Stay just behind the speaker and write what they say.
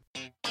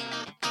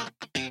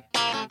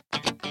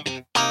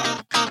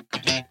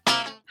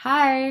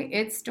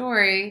It's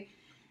Story.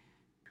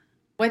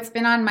 What's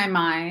been on my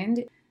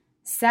mind?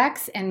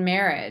 Sex and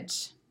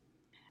marriage.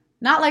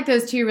 Not like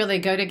those two really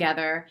go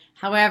together.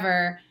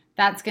 However,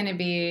 that's going to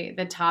be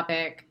the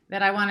topic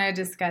that I want to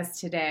discuss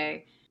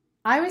today.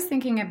 I was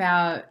thinking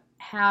about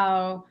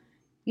how,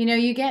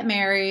 you get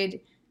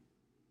married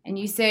and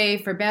you say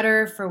for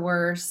better, for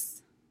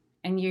worse,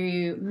 and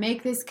you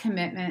make this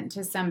commitment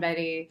to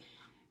somebody,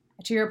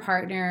 to your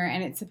partner,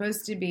 and it's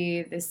supposed to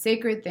be this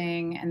sacred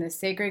thing and this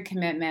sacred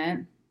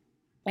commitment.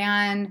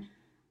 And,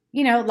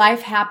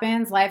 life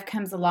happens, life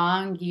comes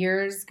along,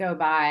 years go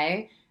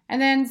by.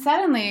 And then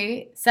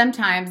suddenly,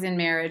 sometimes in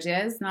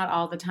marriages, not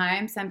all the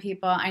time, some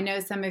people, I know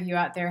some of you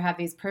out there have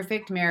these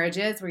perfect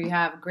marriages where you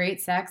have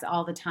great sex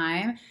all the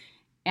time.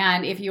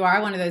 And if you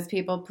are one of those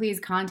people,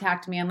 please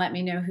contact me and let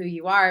me know who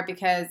you are,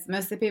 because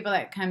most of the people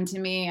that come to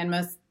me and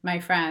most of my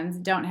friends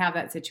don't have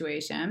that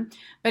situation.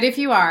 But if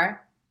you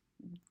are,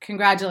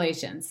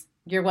 congratulations,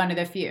 you're one of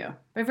the few.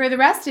 But for the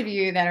rest of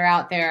you that are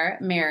out there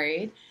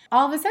married,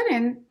 all of a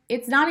sudden,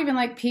 it's not even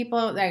like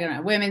people, I don't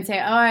know, women say,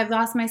 oh, I've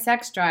lost my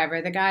sex drive, or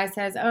the guy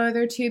says, oh,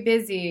 they're too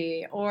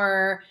busy,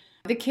 or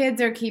the kids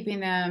are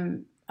keeping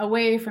them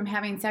away from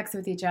having sex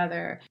with each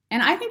other.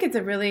 And I think it's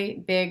a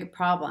really big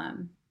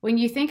problem. When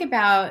you think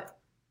about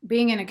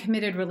being in a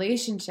committed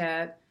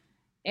relationship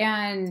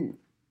and,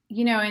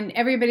 and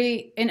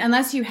everybody, and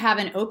unless you have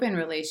an open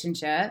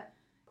relationship,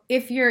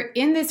 if you're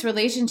in this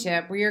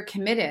relationship where you're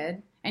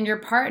committed and your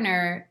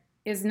partner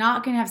is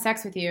not going to have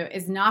sex with you,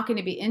 is not going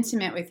to be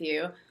intimate with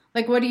you,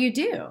 like, what do you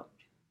do?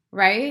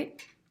 Right?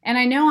 And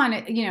I know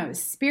on,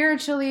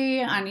 spiritually,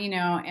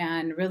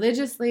 and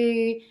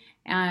religiously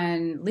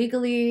and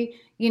legally,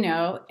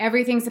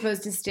 everything's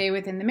supposed to stay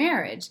within the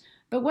marriage.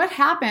 But what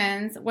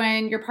happens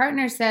when your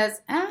partner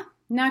says,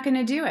 not going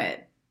to do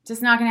it,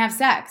 just not going to have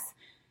sex?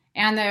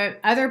 And the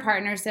other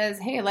partner says,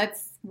 hey,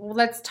 let's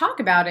talk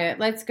about it.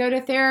 Let's go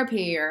to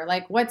therapy, or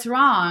like, what's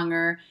wrong?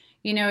 Or,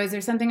 is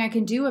there something I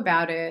can do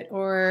about it?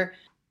 Or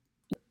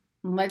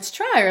let's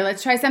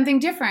try something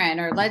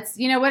different, or let's,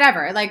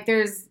 whatever. Like,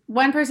 there's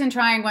one person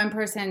trying, one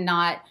person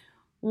not.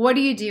 What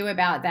do you do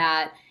about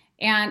that?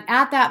 And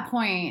at that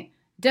point,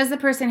 does the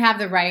person have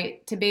the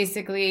right to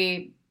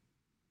basically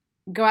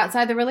go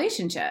outside the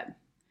relationship?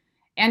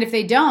 And if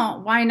they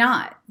don't, why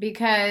not?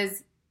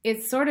 Because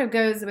it sort of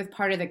goes with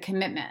part of the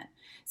commitment.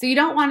 So you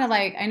don't want to,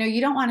 I know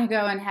you don't want to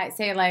go and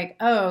say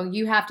oh,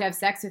 you have to have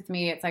sex with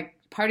me. It's like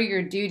part of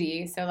your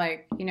duty. So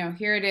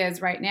here it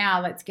is right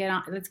now. Let's get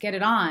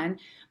it on.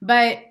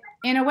 But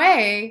in a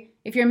way,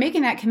 if you're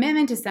making that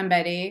commitment to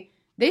somebody,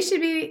 they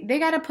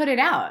got to put it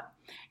out,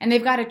 and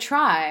they've got to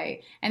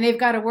try, and they've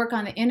got to work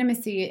on the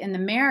intimacy in the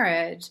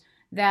marriage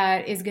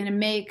that is going to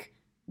make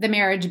the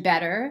marriage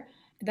better,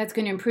 that's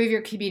going to improve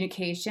your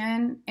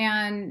communication.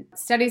 And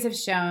studies have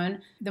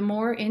shown the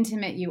more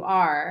intimate you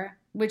are,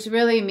 which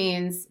really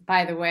means,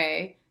 by the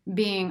way,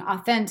 being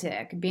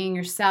authentic, being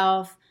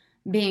yourself,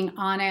 being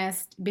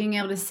honest, being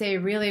able to say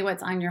really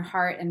what's on your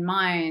heart and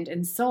mind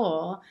and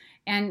soul,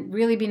 and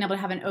really being able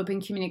to have an open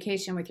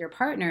communication with your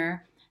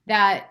partner,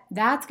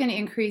 that's going to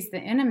increase the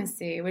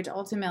intimacy, which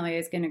ultimately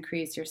is going to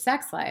increase your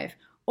sex life.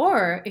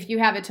 Or if you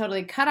have a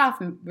totally cut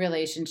off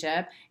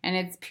relationship and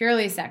it's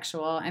purely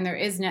sexual and there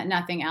is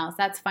nothing else,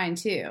 that's fine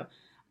too.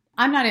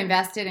 I'm not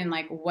invested in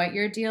what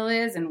your deal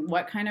is and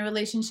what kind of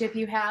relationship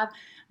you have.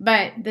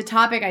 But the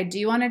topic I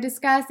do want to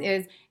discuss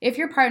is, if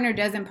your partner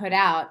doesn't put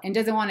out and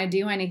doesn't want to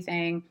do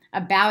anything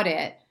about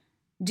it,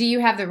 do you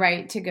have the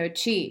right to go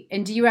cheat?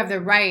 And do you have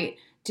the right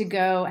to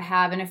go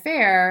have an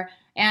affair,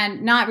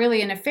 and not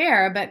really an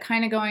affair, but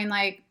kind of going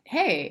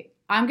hey,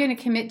 I'm going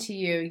to commit to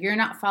you. You're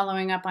not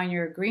following up on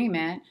your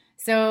agreement.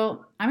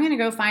 So I'm going to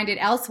go find it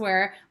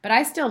elsewhere, but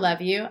I still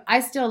love you.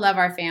 I still love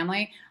our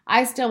family.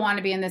 I still want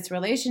to be in this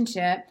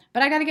relationship,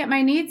 but I got to get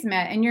my needs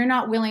met, and you're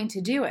not willing to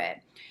do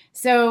it.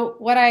 So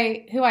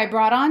who I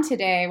brought on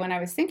today when I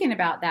was thinking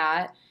about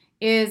that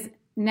is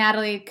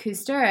Natalie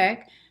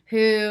Kusturic, who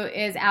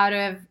is out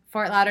of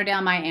Fort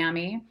Lauderdale,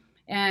 Miami.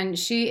 And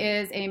she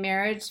is a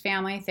marriage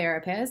family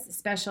therapist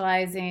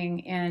specializing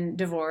in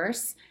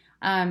divorce,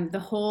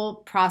 the whole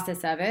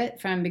process of it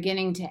from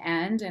beginning to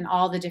end and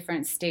all the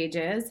different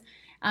stages.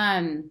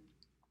 And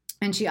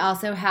she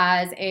also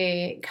has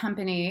a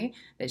company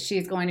that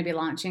she's going to be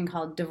launching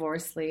called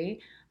Divorcely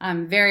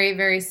very,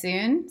 very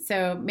soon.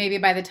 So maybe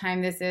by the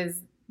time this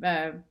is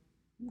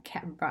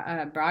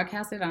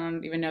broadcasted, I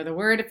don't even know the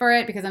word for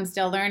it because I'm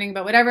still learning,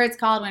 but whatever it's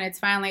called, when it's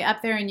finally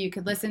up there and you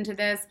could listen to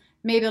this,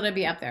 maybe it'll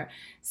be up there.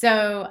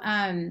 So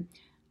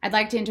I'd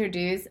like to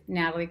introduce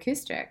Natalie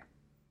Kusturic.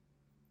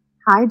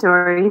 Hi,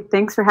 Dory.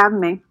 Thanks for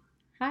having me.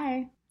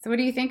 Hi. So what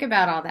do you think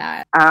about all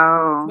that?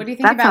 Oh, what do you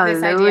think about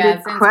this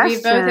idea? Since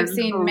we both have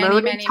seen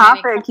many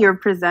topic you're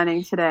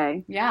presenting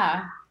today.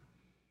 Yeah.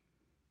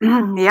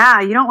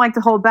 Yeah, you don't like to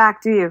hold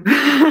back, do you?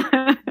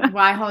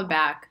 Why hold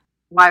back?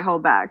 Why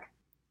hold back?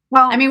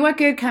 Well, I mean, what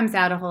good comes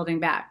out of holding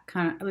back?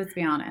 Let's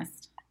be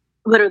honest.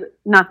 Literally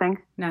nothing.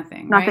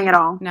 Nothing. Nothing right? at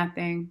all.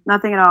 Nothing.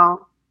 Nothing at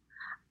all.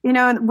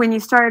 When you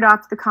started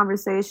off the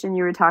conversation,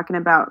 you were talking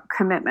about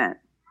commitment.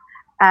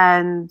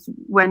 And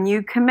when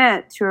you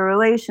commit to a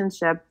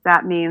relationship,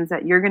 that means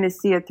that you're going to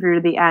see it through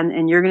to the end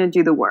and you're going to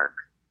do the work.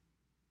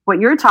 What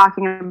you're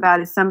talking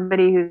about is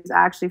somebody who's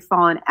actually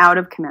fallen out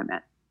of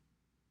commitment.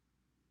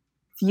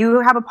 If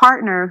you have a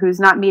partner who's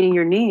not meeting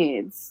your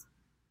needs,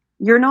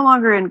 you're no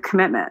longer in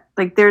commitment.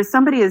 Like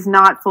somebody is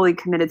not fully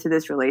committed to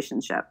this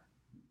relationship.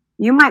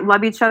 You might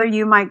love each other,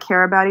 you might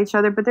care about each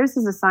other, but this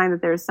is a sign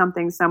that there's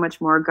something so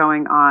much more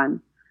going on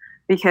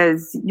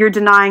because you're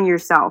denying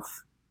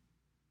yourself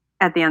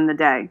at the end of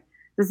the day.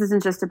 This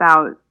isn't just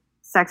about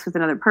sex with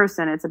another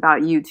person, it's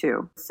about you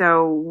too.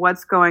 So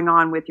what's going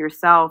on with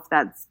yourself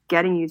that's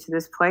getting you to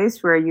this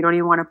place where you don't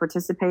even want to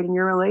participate in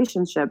your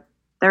relationship?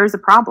 There's a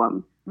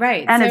problem.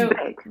 Right. And it's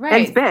big.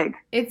 Right. It's big.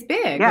 It's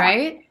big, yeah.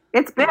 Right?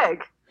 It's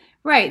big.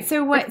 Right.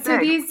 So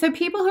so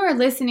people who are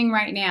listening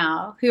right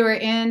now who are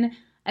in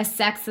a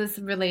sexless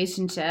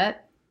relationship,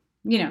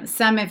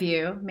 some of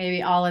you,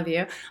 maybe all of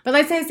you, but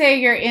let's say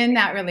you're in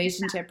that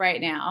relationship right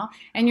now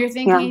and you're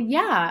thinking,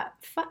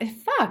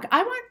 fuck,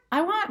 I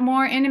want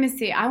more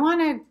intimacy. I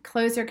want a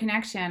closer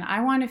connection.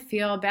 I want to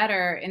feel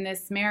better in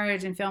this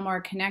marriage and feel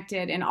more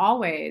connected in all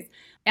ways.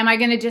 Am I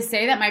going to just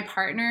say that my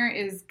partner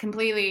is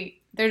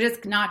they're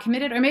just not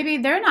committed, or maybe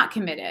they're not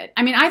committed?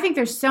 I mean, I think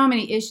there's so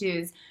many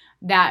issues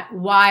that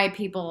why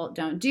people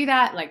don't do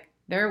that, like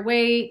their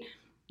weight,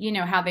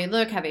 how they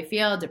look, how they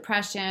feel,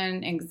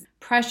 depression,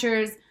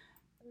 pressures,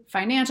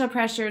 financial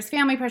pressures,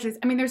 family pressures.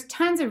 I mean, there's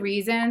tons of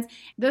reasons.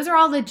 Those are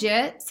all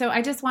legit. So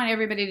I just want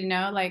everybody to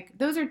know, like,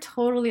 those are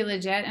totally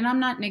legit. And I'm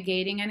not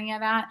negating any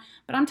of that,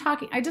 but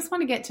I just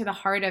want to get to the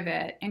heart of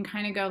it and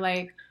kind of go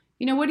like,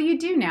 what do you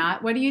do, Nat?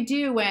 What do you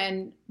do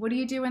when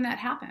that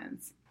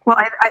happens? Well,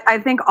 I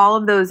think all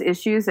of those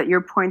issues that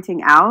you're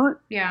pointing out,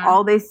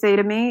 all they say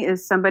to me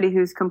is somebody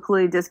who's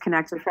completely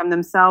disconnected from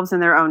themselves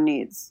and their own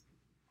needs.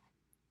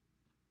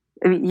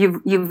 I mean,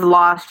 you've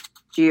lost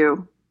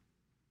you.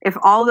 If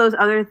all those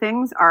other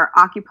things are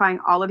occupying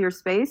all of your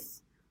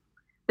space,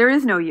 there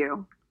is no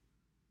you.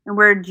 And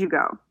where did you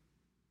go?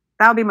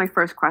 That would be my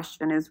first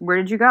question is, where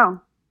did you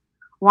go?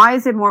 Why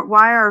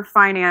are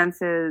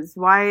finances,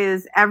 why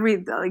is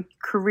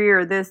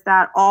career, this,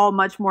 that, all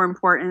much more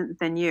important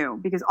than you?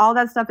 Because all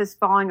that stuff is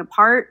falling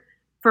apart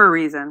for a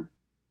reason.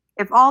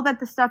 If all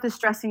that the stuff is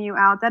stressing you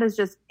out, that is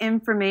just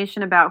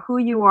information about who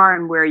you are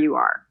and where you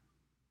are.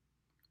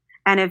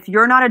 And if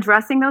you're not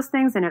addressing those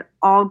things, then it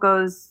all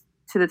goes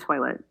to the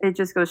toilet. It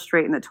just goes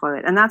straight in the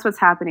toilet. And that's what's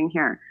happening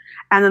here.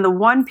 And then the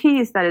one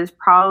piece that is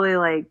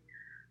probably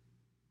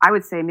I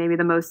would say maybe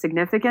the most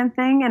significant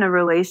thing in a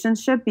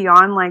relationship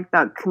beyond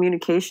the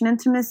communication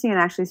intimacy and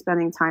actually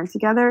spending time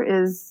together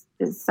is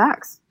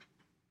sex.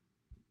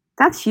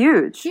 That's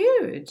huge.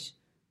 Huge.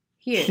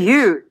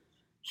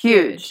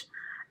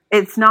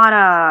 It's not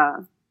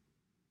a...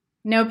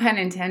 No pun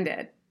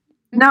intended.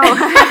 No.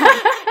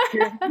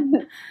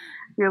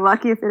 You're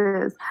lucky if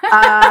it is.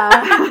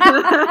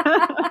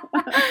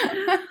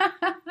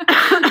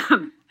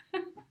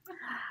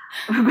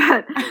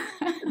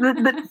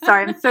 But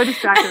sorry, I'm so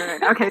distracted right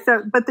now. Okay,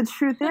 but the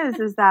truth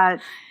is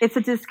that it's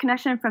a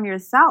disconnection from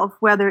yourself,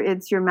 whether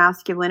it's your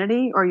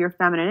masculinity or your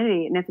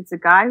femininity. And if it's a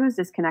guy who's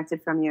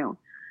disconnected from you,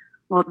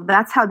 well,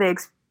 that's how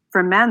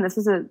for men, this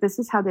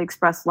is how they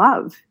express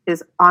love,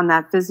 is on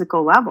that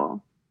physical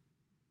level.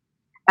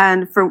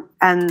 And for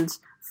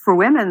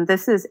women,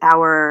 this is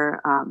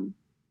our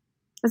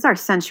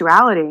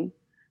sensuality.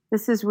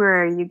 This is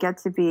where you get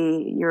to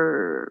be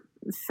your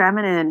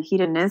feminine,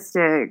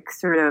 hedonistic,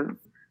 sort of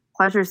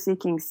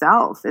pleasure-seeking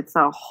self. It's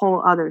a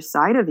whole other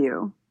side of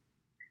you.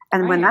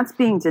 And when that's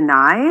being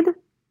denied,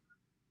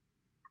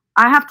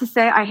 I have to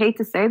say, I hate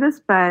to say this,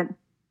 but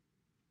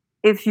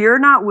if you're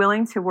not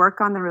willing to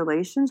work on the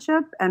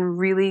relationship and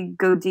really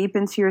go deep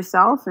into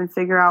yourself and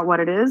figure out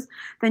what it is,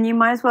 then you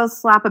might as well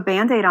slap a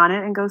Band-Aid on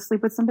it and go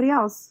sleep with somebody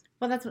else.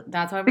 Well, that's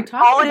what we're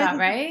talking about,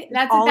 right?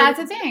 That's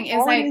the thing.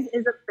 It's it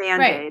is a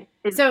Band-Aid.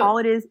 Right. All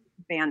it is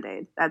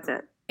Band-Aid. That's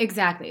it.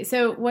 Exactly.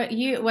 So what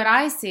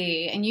I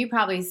see, and you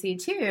probably see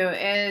too,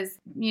 is,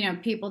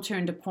 people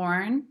turn to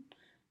porn.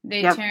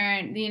 They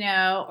turn,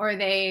 or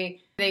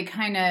they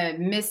kind of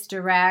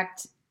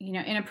misdirect,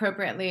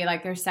 inappropriately,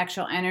 like their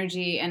sexual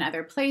energy in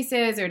other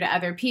places or to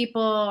other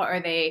people, or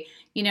they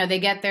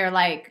get their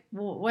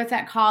what's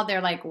that called?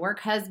 Their work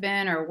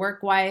husband or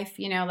work wife,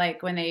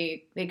 when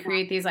they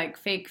create these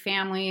fake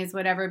families,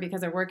 whatever,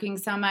 because they're working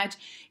so much.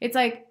 It's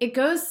it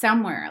goes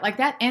somewhere.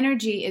 That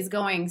energy is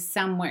going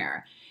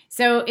somewhere.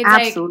 So it's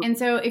Absolutely. And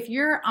so if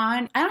you're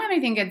on, I don't have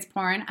anything against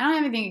porn. I don't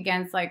have anything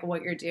against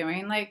what you're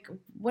doing.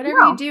 Whatever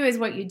you do is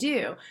what you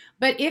do.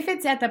 But if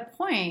it's at the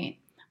point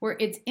where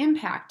it's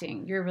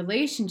impacting your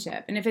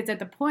relationship, and if it's at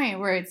the point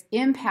where it's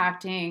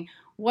impacting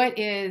what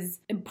is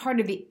part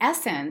of the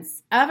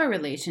essence of a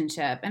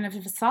relationship, and if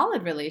it's a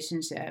solid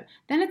relationship,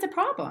 then it's a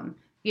problem,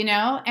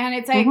 And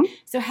it's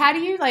so how do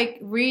you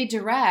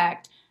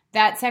redirect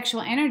that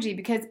sexual energy?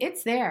 Because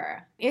it's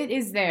there. it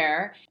is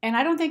there. And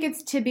I don't think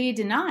it's to be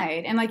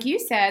denied. And like you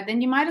said,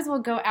 then you might as well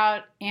go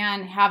out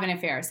and have an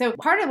affair. So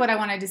part of what I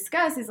want to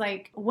discuss is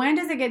like, when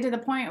does it get to the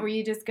point where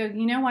you just go,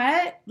 you know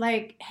what?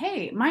 Like,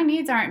 hey, my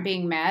needs aren't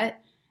being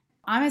met.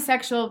 I'm a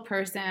sexual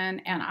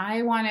person and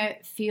I want to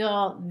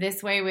feel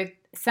this way with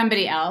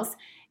somebody else.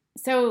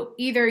 So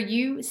either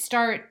you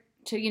start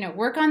to,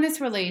 work on this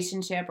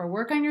relationship or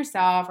work on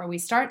yourself, or we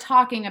start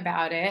talking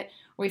about it,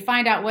 or we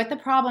find out what the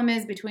problem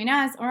is between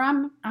us, or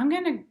I'm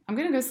going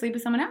to go sleep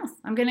with someone else.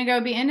 I'm going to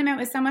go be intimate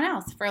with someone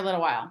else for a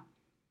little while.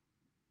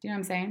 Do you know what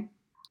I'm saying?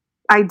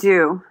 I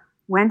do.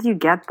 When do you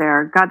get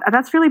there? God,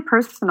 that's really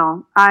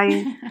personal.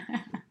 I'm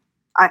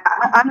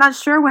not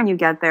sure when you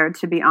get there,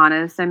 to be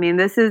honest. I mean,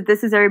 this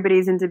is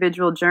everybody's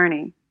individual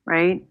journey,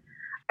 right?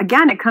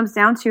 Again, it comes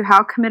down to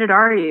how committed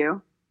are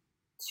you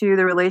to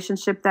the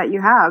relationship that you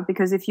have?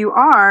 Because if you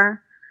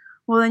are,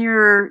 well, then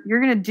you're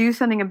going to do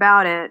something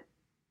about it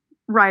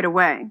right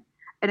away.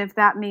 And if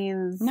that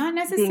means not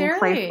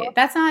necessarily,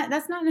 that's not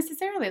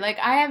necessarily. Like,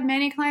 I have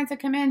many clients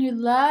that come in who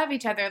love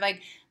each other.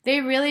 Like,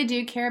 they really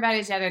do care about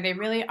each other. They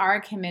really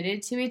are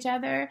committed to each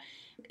other.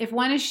 If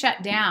one is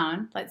shut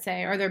down, let's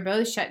say, or they're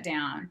both shut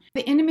down,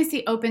 the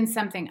intimacy opens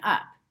something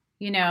up,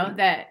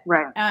 that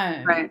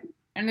right.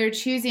 And they're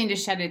choosing to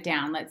shut it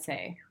down, let's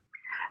say.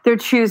 They're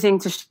choosing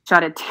to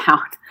shut it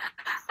down.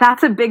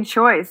 That's a big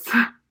choice.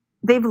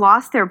 They've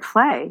lost their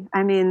play.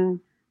 I mean,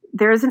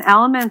 there's an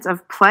element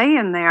of play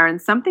in there,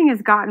 and something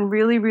has gotten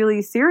really,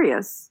 really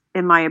serious,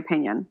 in my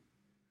opinion,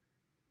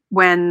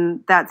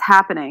 when that's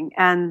happening.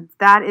 And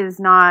that is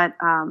not,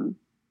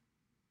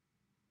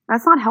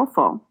 that's not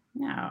helpful.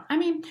 No. I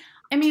mean,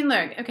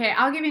 look, okay,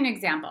 I'll give you an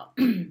example.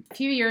 A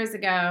few years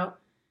ago,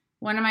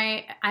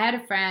 I had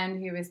a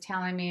friend who was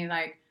telling me,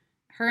 like,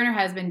 her and her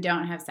husband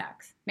don't have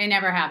sex. They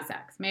never have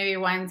sex. Maybe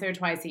once or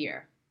twice a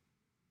year.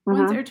 Mm-hmm.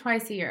 Once or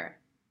twice a year.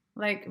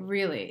 Like,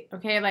 really?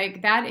 Okay,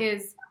 like, that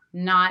is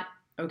not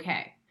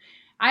okay.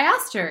 I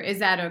asked her, is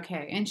that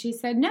okay? And she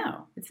said,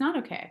 no, it's not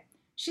okay.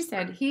 She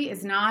said,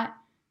 he's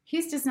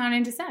just not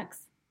into sex.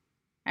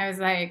 I was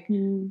like,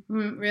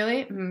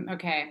 really?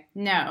 Okay.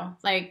 No.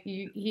 Like,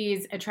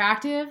 he's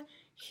attractive.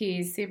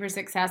 He's super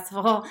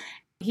successful.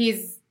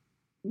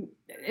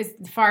 As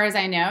far as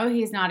I know,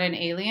 he's not an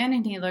alien,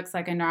 and he looks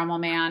like a normal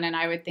man, and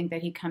I would think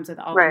that he comes with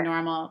all the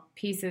normal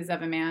pieces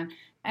of a man.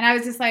 And I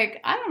was just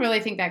like, I don't really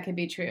think that could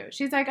be true.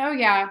 She's like, oh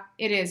yeah,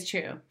 it is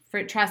true.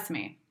 Trust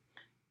me.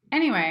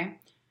 Anyway,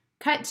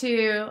 cut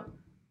to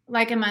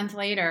like a month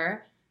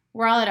later,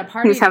 we're all at a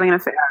party. He's having an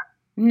affair.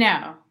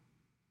 No,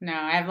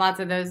 I have lots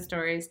of those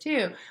stories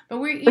too. But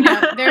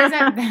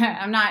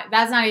I'm not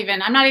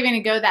even going to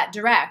go that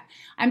direct.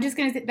 I'm just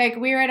going to say, like,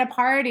 we were at a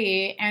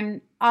party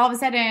and all of a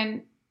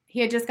sudden he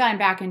had just gotten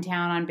back in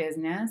town on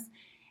business.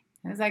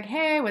 I was like,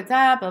 hey, what's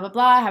up? Blah, blah,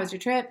 blah. How was your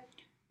trip?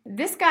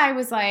 This guy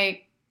was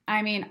like,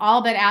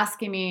 all but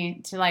asking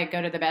me to like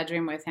go to the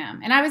bedroom with him.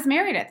 And I was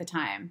married at the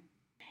time.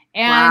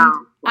 And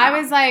wow.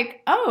 I was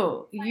like,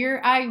 oh,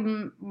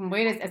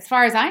 as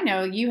far as I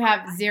know, you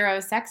have zero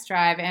sex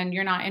drive and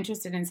you're not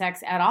interested in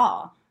sex at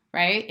all,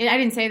 right? I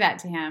didn't say that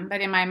to him, but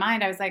in my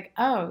mind, I was like,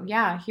 oh,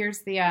 yeah, here's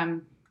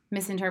the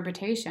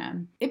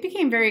misinterpretation. It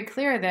became very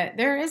clear that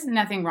there is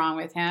nothing wrong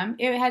with him.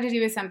 It had to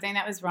do with something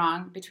that was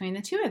wrong between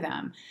the two of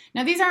them.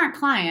 Now, these aren't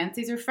clients.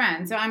 These are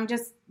friends. So I'm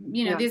just,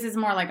 This is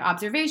more like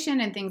observation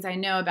and things I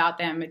know about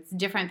them. It's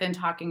different than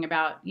talking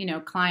about,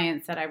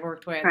 clients that I've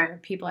worked with or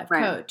people I've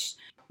coached.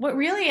 What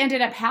really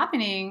ended up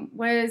happening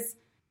was,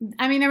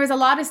 there was a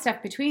lot of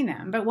stuff between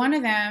them, but one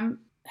of them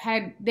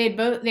they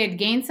had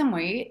gained some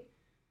weight.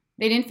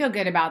 They didn't feel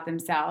good about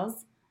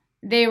themselves.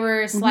 They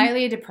were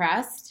slightly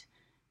depressed.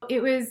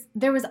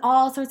 There was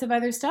all sorts of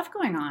other stuff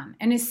going on.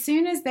 And as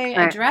soon as they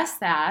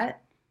addressed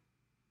that,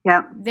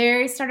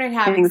 they started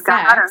having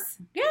sex.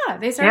 Yeah,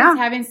 they started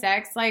having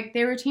sex like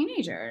they were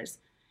teenagers.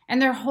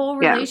 And their whole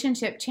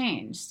relationship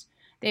changed.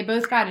 They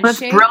both got in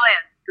shape. Brilliant.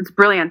 It's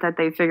brilliant that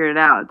they figured it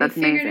out. That's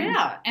amazing. They figured it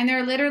out. And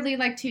they're literally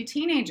like two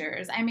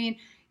teenagers. And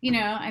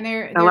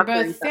they're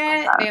both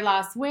fit. They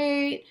lost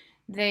weight.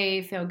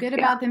 They feel good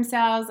about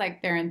themselves.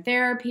 Like, they're in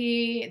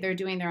therapy. They're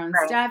doing their own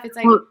stuff. It's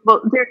like,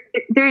 well,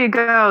 there you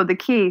go. The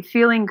key,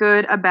 feeling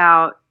good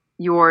about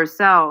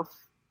yourself.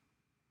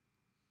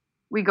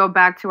 We go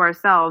back to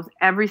ourselves.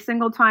 Every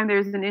single time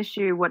there's an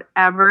issue,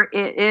 whatever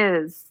it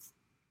is,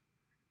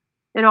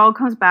 it all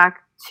comes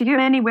back to you.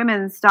 Many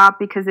women stop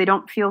because they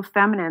don't feel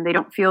feminine. They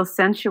don't feel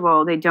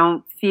sensual. They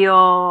don't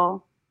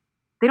feel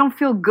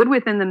good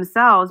within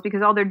themselves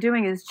because all they're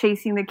doing is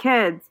chasing the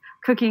kids,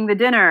 cooking the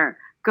dinner,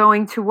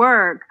 going to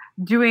work,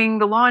 doing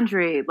the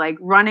laundry, like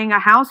running a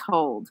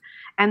household.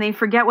 And they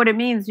forget what it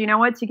means, to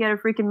get a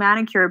freaking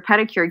manicure, a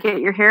pedicure,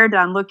 get your hair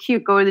done, look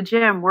cute, go to the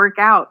gym, work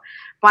out,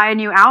 buy a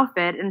new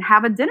outfit, and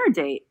have a dinner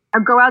date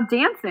or go out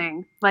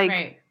dancing.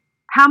 Like,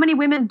 how many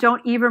women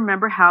don't even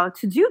remember how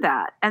to do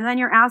that? And then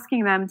you're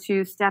asking them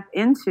to step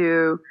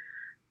into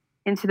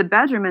the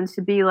bedroom and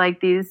to be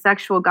like these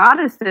sexual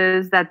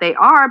goddesses that they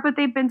are, but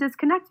they've been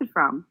disconnected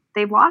from.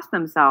 They've lost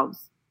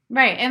themselves.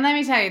 Right. And let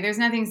me tell you, there's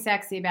nothing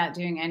sexy about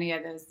doing any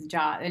of those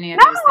jobs, any of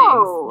those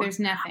things. There's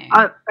nothing.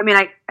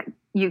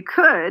 You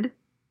could,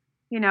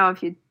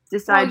 if you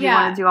decide you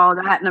want to do all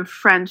that in a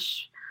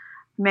French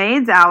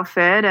maid's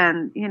outfit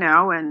and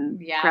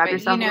grab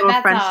yourself a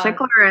little French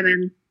tickler and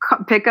then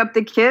pick up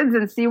the kids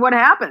and see what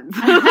happens.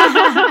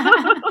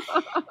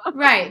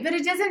 Right. But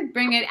it doesn't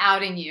bring it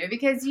out in you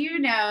because you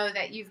know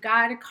that you've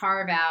got to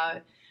carve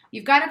out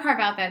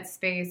that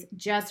space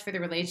just for the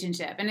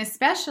relationship. And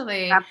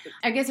especially, absolutely.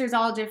 I guess there's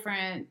all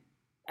different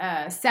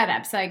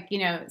setups. Like,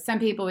 some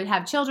people would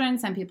have children,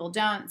 some people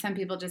don't. Some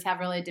people just have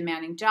really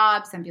demanding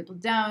jobs. Some people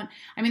don't.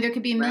 I mean, there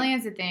could be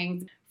millions of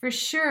things. For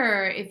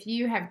sure, if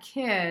you have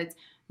kids,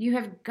 you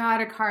have got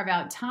to carve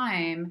out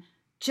time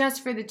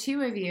just for the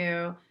two of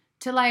you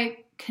to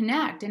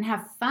connect and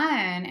have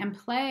fun and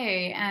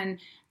play. And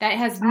that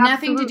has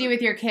nothing to do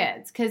with your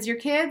kids, because your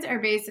kids are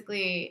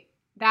basically,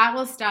 that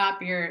will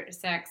stop your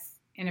sex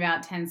in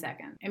about 10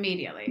 seconds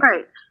immediately.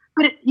 Right.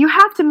 But you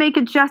have to make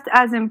it just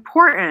as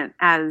important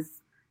as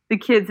the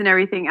kids and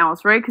everything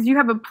else, right? Because you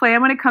have a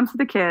plan when it comes to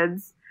the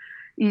kids.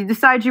 You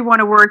decide you want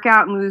to work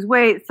out and lose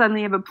weight.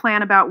 Suddenly you have a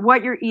plan about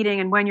what you're eating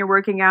and when you're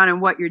working out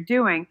and what you're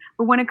doing.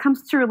 But when it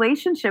comes to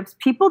relationships,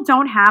 people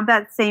don't have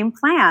that same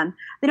plan.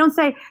 They don't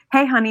say,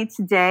 hey, honey,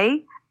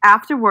 today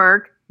after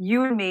work,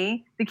 you and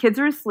me, the kids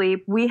are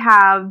asleep. We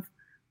have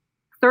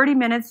 30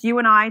 minutes, you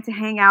and I, to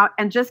hang out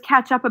and just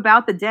catch up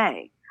about the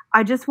day.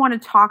 I just want to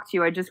talk to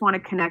you. I just want to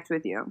connect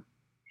with you.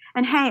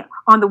 And hey,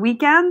 on the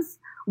weekends,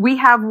 we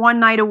have one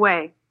night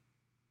away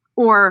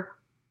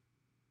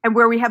and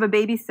where we have a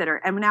babysitter.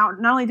 And now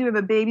not only do we have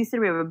a babysitter,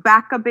 we have a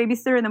backup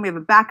babysitter, and then we have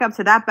a backup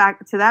to that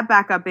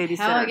backup babysitter.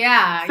 Hell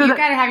yeah. You've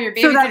got to have your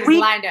babysitters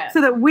lined up.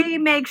 So that we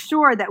make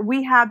sure that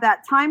we have that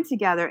time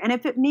together. And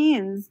if it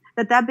means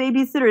that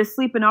babysitter is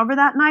sleeping over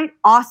that night,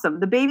 awesome.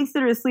 The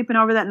babysitter is sleeping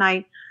over that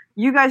night.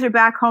 You guys are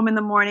back home in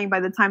the morning. By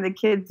the time the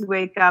kids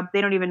wake up,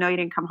 they don't even know you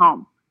didn't come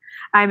home.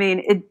 I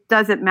mean, it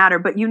doesn't matter.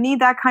 But you need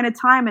that kind of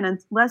time.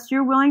 And unless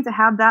you're willing to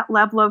have that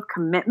level of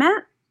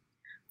commitment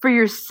for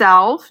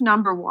yourself,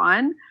 number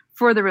one,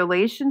 for the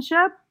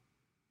relationship,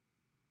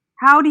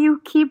 how do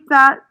you keep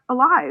that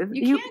alive?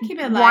 You can't keep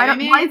it alive.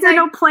 Why is there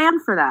no plan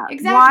for that?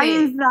 Exactly. Why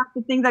is that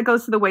the thing that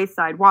goes to the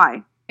wayside?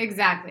 Why?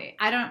 Exactly.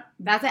 I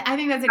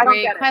think that's a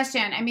great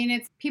question. I mean,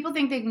 it's people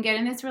think they can get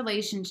in this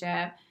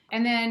relationship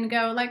and then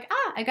go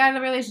I got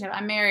a relationship.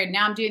 I'm married.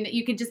 Now I'm doing that.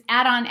 You can just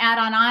add on,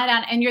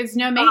 and there's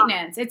no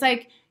maintenance. It's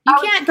like, you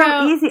can't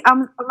go easy.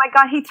 Oh my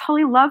God, he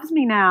totally loves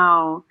me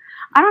now.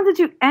 I don't have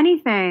to do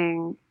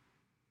anything.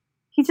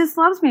 He just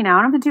loves me now.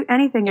 I don't have to do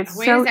anything. It's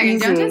so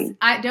easy.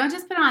 Don't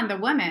just put on the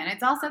women.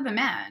 It's also the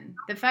men.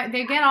 The fact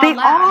they get all they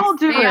left. All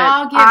do they it.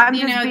 all give. I'm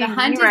just being the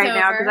hunt is right over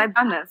now because I've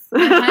done this.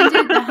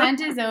 The hunt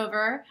is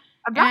over,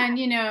 and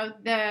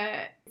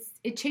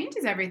it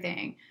changes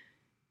everything,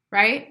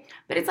 right?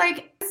 But it's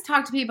let's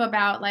talk to people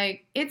about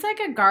it's like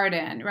a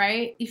garden,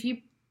 right? If you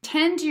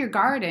tend to your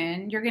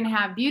garden, you're going to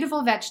have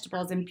beautiful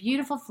vegetables and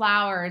beautiful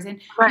flowers, and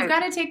you've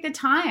got to take the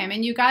time,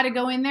 and you got to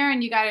go in there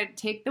and you got to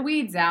take the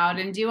weeds out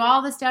and do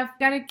all the stuff.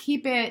 Got to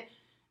keep it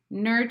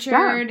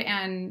nurtured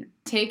and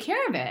take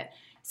care of it.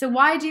 So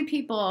why do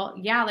people,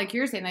 like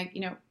you're saying,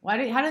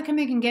 how do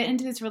they can get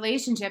into this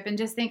relationship and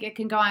just think it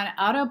can go on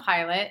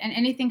autopilot and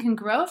anything can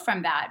grow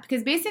from that?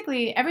 Because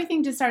basically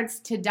everything just starts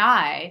to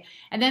die,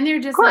 and then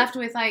they're just left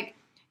with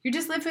you're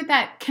just left with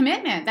that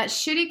commitment, that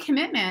shitty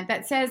commitment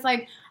that says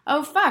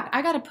oh fuck,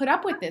 I got to put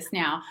up with this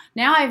now.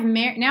 Now I'm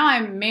married. Now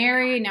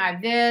I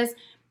have this.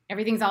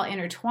 Everything's all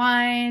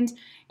intertwined,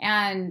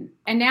 and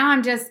now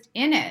I'm just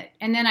in it.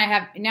 And then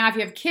if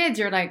you have kids,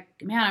 you're like,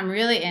 man, I'm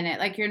really in it.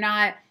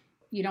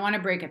 You don't want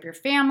to break up your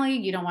family.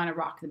 You don't want to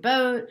rock the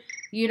boat.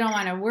 You don't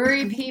want to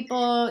worry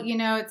people.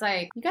 It's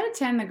you got to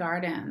tend the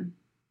garden.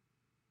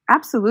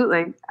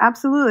 Absolutely,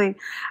 absolutely.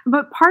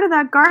 But part of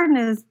that garden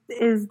is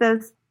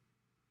this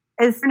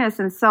awareness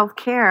and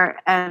self-care.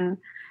 And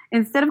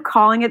instead of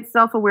calling it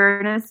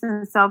self-awareness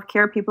and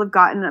self-care, people have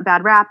gotten a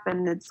bad rap,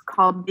 and it's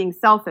called being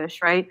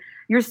selfish, right?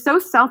 You're so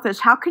selfish.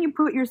 How can you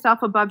put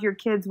yourself above your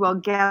kids? Well,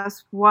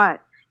 guess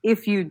what?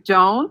 If you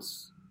don't,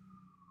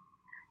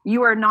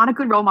 you are not a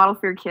good role model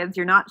for your kids.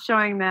 You're not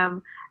showing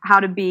them how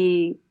to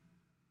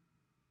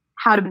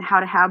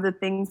have the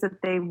things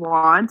that they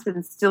want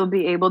and still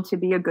be able to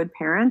be a good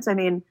parent. I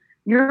mean,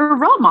 you're a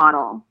role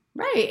model.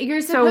 Right.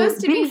 You're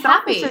supposed to be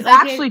happy. It's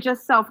actually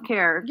just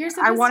self-care.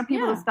 I want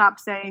people to stop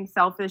saying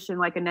selfish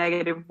in a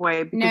negative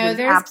way, because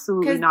it's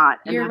absolutely not.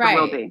 And you're right.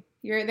 Will be.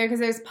 You're there because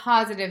there's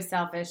positive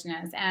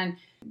selfishness. And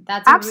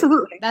that's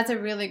absolutely. That's a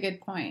really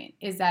good point,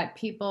 is that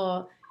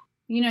people,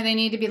 they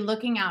need to be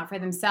looking out for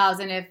themselves.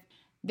 And if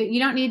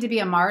you don't need to be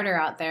a martyr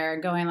out there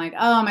going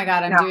oh my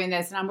God, I'm doing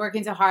this and I'm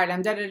working so hard.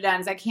 I'm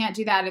and I can't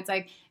do that. It's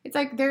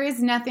like there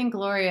is nothing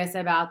glorious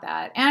about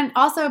that. And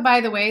also, by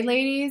the way,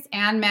 ladies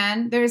and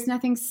men, there's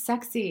nothing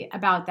sexy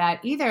about that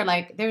either.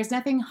 There's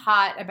nothing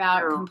hot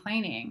about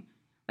complaining.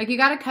 You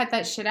got to cut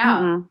that shit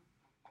out.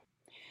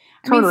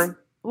 Mm-hmm.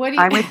 Totally.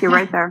 I'm with you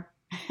right there.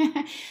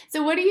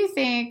 So what do you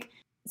think?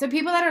 So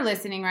people that are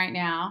listening right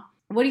now,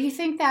 what do you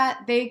think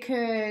that they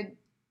could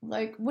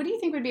like, what do you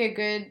think would be a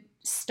good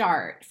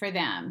start for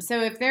them?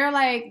 So if they're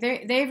like,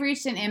 they've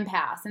reached an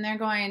impasse and they're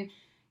going,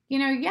 you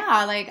know,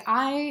 yeah, like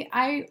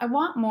I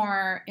want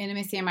more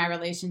intimacy in my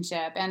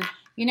relationship, and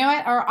you know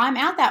what, or I'm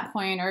at that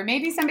point, or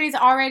maybe somebody's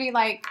already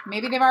like,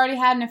 maybe they've already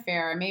had an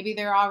affair, or maybe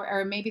they're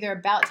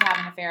about to have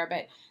an affair,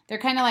 but they're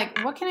kind of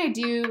like, what can I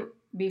do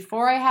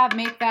before I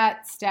make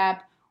that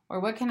step, or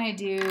what can I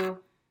do,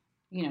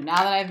 you know, now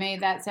that I've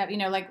made that step, you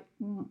know, like,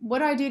 what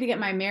do I do to get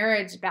my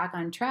marriage back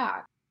on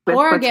track,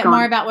 or get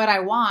more about what I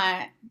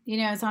want, you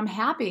know, so I'm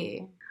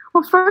happy.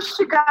 Well, first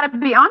you got to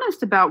be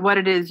honest about what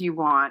it is you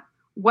want.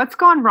 What's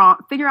gone wrong?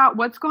 Figure out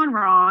what's gone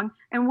wrong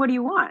and what do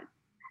you want?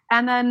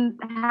 And then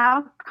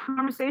have a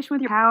conversation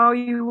with you how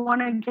you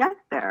want to get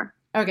there.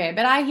 Okay,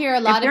 but I hear a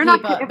lot of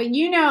people, but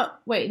you know,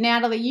 wait,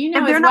 Natalie, you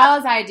know as well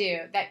as I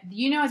do,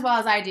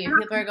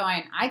 people are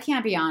going, I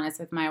can't be honest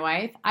with my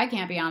wife. I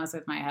can't be honest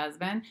with my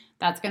husband.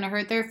 That's going to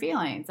hurt their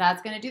feelings.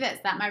 That's going to do this.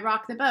 That might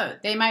rock the boat.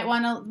 They might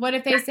want to, what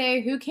if they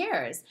say, who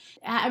cares?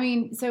 I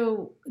mean,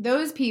 so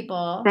those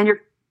people,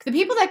 the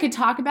people that could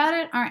talk about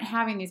it aren't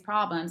having these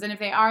problems. And if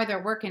they are,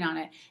 they're working on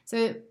it.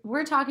 So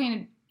we're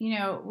talking, you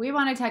know, we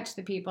want to touch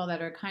the people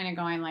that are kind of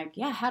going like,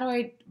 yeah, how do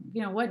I,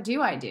 you know, what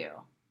do I do?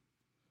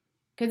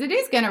 Because it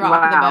is going to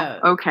rock the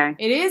boat. Okay.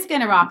 It is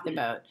going to rock the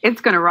boat. It's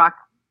going to rock.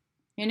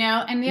 You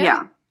know, and the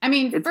other, I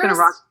mean, it's first, gonna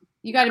rock.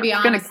 You got to be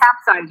honest. It's going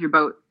to capsize your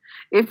boat.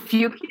 If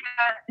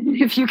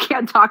you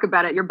can't talk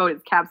about it, your boat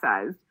is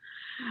capsized.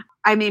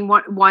 I mean,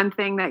 one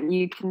thing that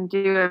you can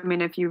do, I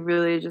mean, if you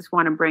really just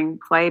want to bring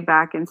play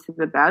back into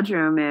the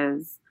bedroom,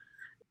 is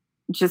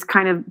just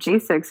kind of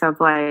basics of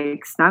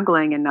like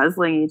snuggling and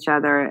nuzzling each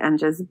other and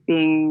just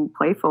being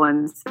playful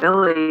and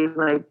silly,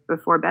 like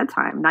before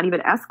bedtime, not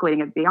even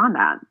escalating it beyond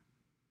that.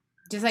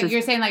 Just like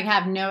you're saying, like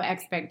have no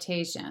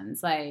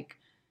expectations, like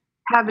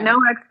have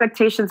no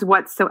expectations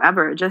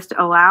whatsoever. Just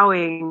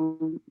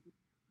allowing,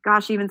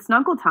 gosh, even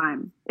snuggle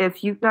time.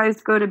 If you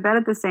guys go to bed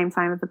at the same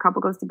time, if the couple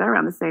goes to bed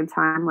around the same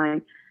time,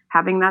 like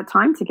having that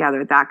time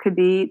together, that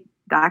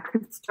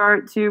could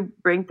start to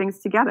bring things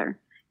together.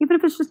 Even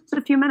if it's just a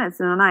few minutes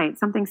in the night,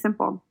 something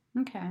simple.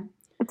 Okay.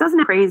 It doesn't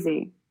have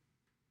crazy.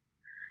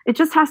 It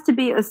just has to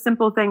be a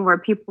simple thing where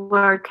people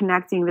are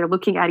connecting. They're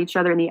looking at each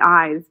other in the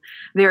eyes.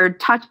 They're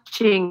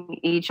touching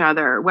each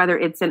other, whether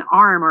it's an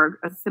arm or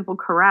a simple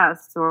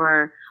caress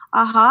or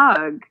a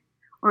hug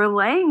or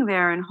laying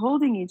there and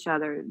holding each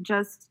other.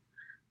 Just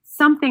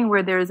something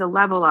where there's a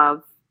level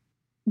of,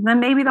 then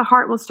maybe the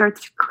heart will start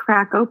to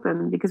crack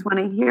open, because when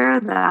I hear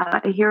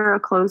that, I hear a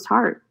closed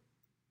heart.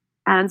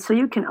 And so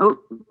you can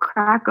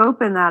crack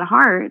open that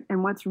heart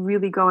and what's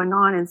really going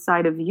on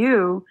inside of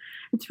you.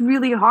 It's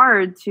really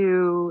hard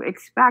to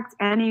expect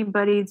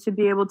anybody to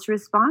be able to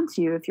respond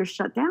to you if you're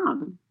shut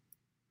down.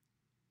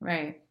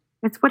 Right.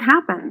 It's what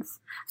happens.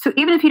 So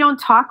even if you don't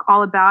talk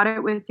all about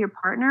it with your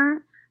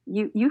partner,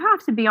 you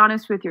have to be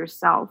honest with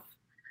yourself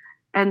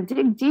and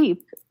dig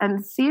deep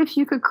and see if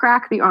you could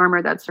crack the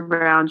armor that's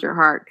around your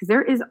heart, because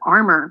there is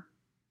armor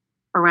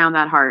around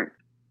that heart.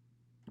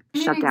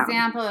 An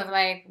example of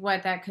like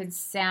what that could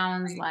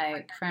sound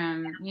like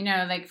from, you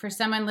know, like for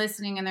someone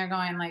listening and they're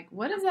going like,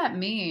 what does that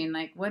mean?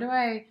 Like, what do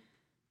I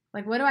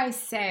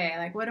say?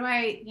 Like, what do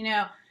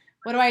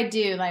I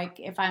do? Like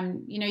if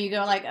I'm, you know, you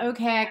go like,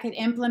 okay, I could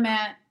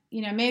implement,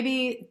 you know,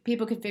 maybe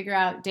people could figure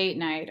out date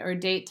night or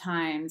date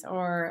times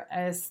or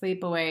a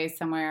sleep away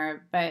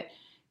somewhere. But,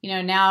 you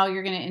know, now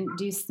you're going to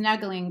do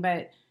snuggling,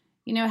 but,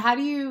 you know, how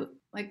do you,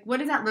 like, what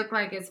does that look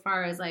like as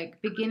far as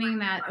like beginning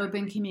that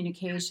open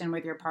communication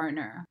with your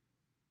partner?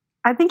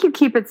 I think you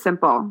keep it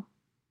simple.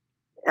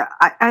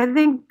 I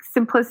think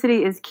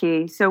simplicity is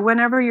key. So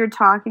whenever you're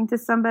talking to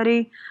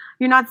somebody,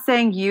 you're not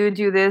saying you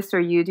do this or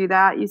you do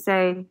that. You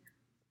say,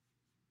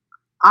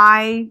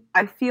 I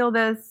feel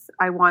this.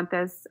 I want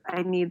this.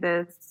 I need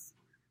this.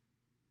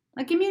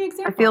 Like, give me an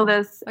example. I feel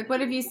this. Like,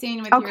 what have you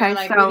seen with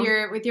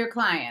with your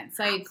clients?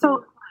 Like,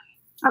 so,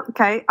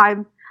 okay,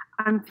 I'm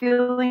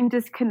feeling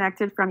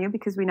disconnected from you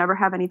because we never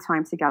have any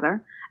time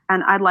together.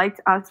 And I'd like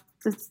us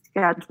to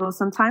schedule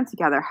some time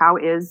together. How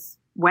is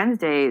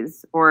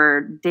Wednesdays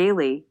or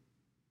daily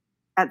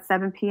at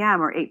 7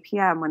 p.m. or 8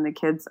 p.m. when the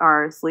kids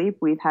are asleep?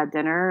 We've had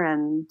dinner,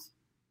 and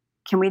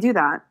can we do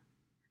that?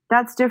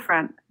 That's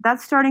different.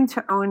 That's starting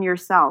to own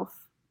yourself,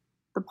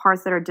 the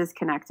parts that are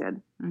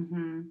disconnected.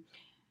 Mm-hmm.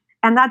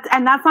 And that's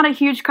not a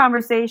huge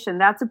conversation.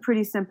 That's a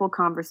pretty simple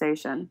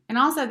conversation. And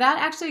also that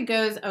actually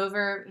goes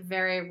over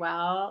very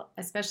well,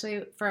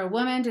 especially for a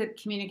woman to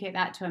communicate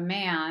that to a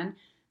man.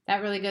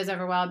 That really goes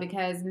over well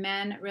because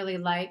men really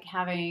like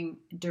having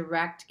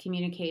direct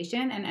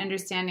communication and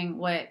understanding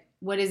what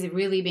is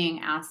really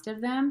being asked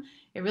of them.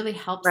 It really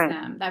helps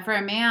them. That for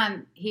a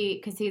man,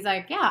 because he's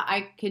like, yeah,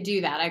 I could do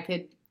that.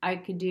 I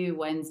could do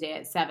Wednesday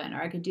at 7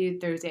 or I could do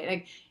Thursday.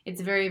 Like, it's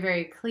very,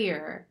 very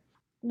clear.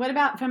 What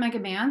about from like a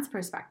man's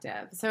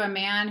perspective? So a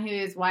man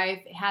whose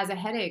wife has a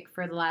headache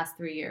for the last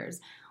 3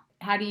 years,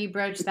 how do you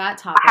broach that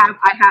topic?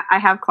 I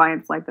have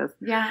clients like this.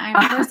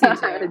 Yeah, of course you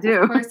do. I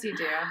do. Of course you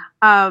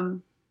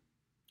do.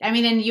 I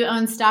mean, and you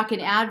own stock in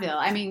Advil.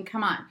 I mean,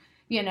 come on.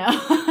 you know.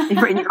 You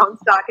bring your own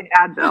stock in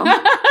Advil.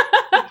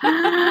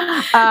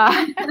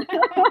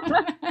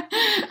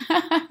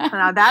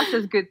 Now that's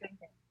just good thinking.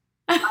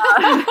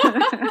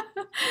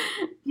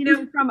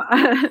 From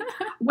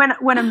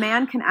when a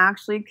man can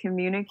actually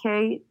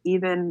communicate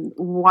even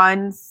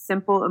one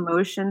simple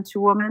emotion to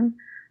a woman,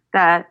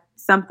 that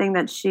something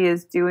that she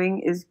is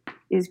doing is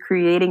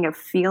creating a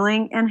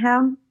feeling in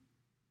him,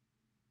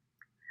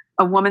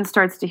 a woman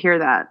starts to hear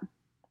that.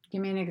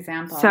 Give me an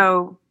example.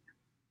 So,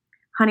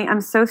 honey,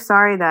 I'm so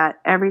sorry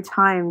that every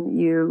time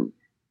you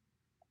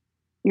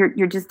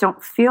just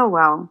don't feel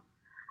well.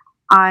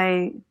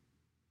 I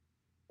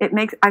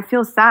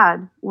feel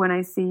sad when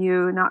I see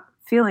you not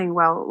feeling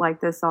well like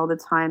this all the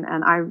time,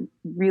 and I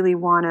really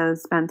want to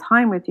spend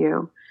time with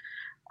you.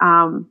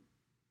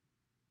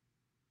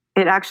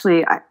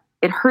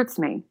 It hurts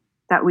me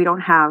that we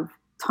don't have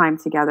time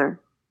together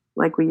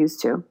like we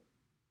used to.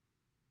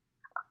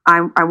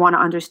 I want to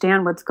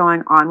understand what's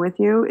going on with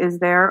you. Is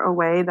there a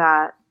way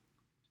that,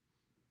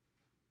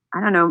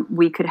 I don't know,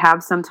 we could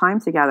have some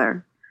time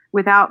together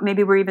without,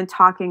 maybe we're even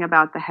talking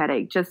about the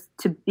headache, just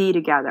to be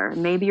together.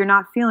 Maybe you're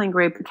not feeling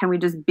great, but can we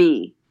just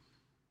be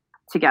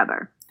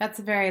together? That's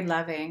very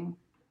loving.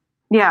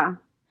 Yeah.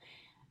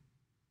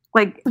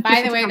 Like,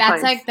 by the way,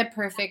 that's like the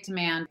perfect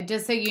man.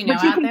 Just so you know,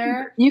 out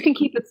there, you can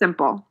keep it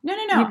simple. No.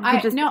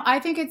 I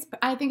think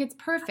it's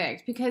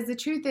perfect, because the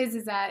truth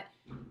is that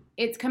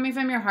it's coming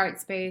from your heart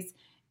space.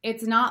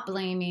 It's not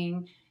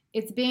blaming.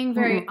 It's being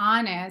very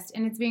honest,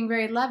 and it's being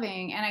very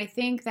loving. And I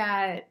think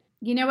that,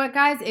 you know what,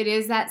 guys, it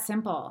is that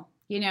simple.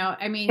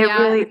 I mean,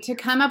 to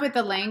come up with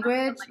the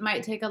language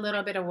might take a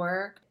little bit of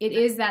work. It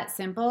is that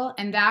simple.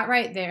 And that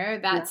right there,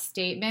 that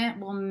statement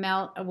will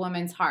melt a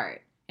woman's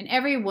heart. And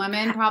every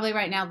woman probably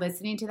right now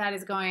listening to that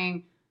is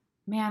going,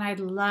 man, I'd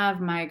love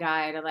my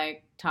guy to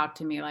like talk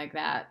to me like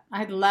that.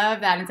 I'd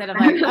love that, instead of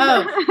like,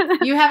 oh,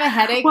 you have a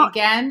headache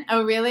again?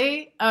 Oh,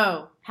 really?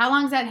 Oh, how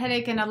long is that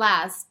headache going to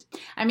last?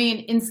 I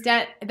mean,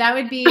 instead, that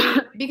would be,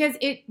 because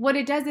what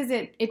it does is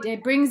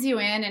it brings you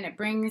in, and it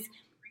brings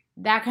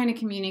that kind of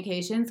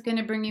communication. It's going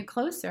to bring you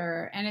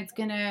closer, and it's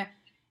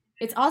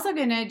also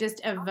going to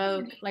just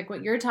evoke, like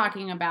what you're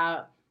talking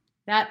about,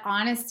 that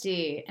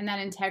honesty and that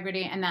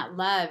integrity and that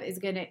love is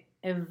going to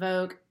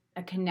evoke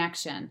a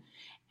connection,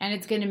 and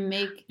it's going to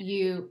make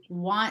you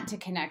want to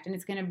connect, and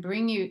it's going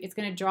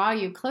to draw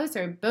you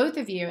closer, both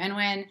of you.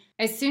 And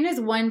as soon as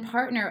one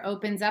partner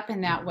opens up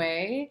in that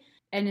way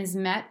and is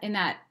met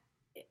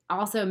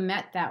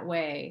that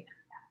way,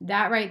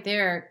 that right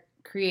there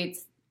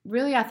creates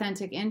really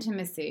authentic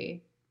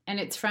intimacy. And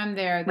it's from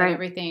there that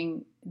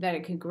everything, that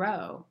it could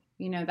grow.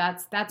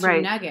 That's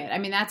your nugget. I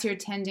mean, that's your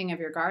tending of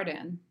your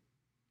garden.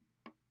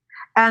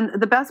 And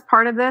the best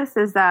part of this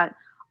is that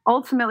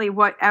ultimately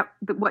what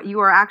you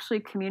are actually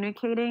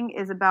communicating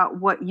is about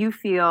what you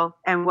feel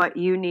and what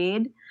you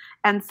need.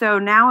 And so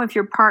now if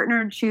your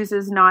partner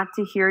chooses not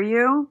to hear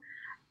you,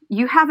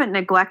 you haven't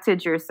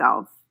neglected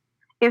yourself.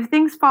 If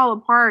things fall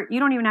apart, you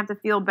don't even have to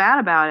feel bad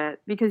about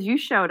it, because you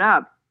showed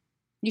up.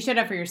 You showed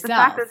up for yourself. The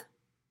fact is,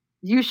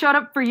 you showed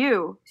up for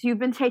you. So you've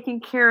been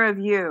taking care of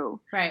you.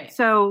 Right.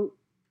 So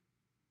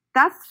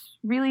that's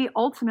really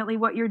ultimately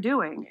what you're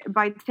doing.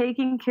 By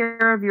taking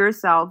care of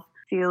yourself,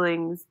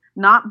 feelings,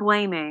 not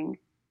blaming,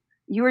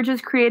 you are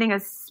just creating a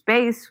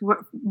space,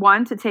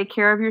 one, to take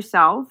care of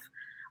yourself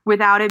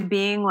without it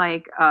being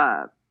like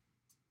a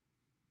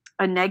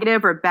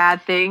negative or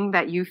bad thing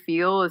that you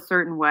feel a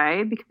certain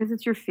way, because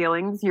it's your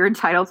feelings, you're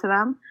entitled to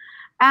them.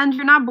 And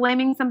you're not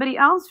blaming somebody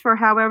else for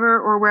however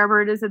or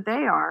wherever it is that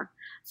they are.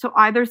 So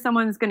either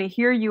someone's going to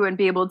hear you and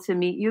be able to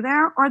meet you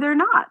there, or they're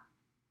not.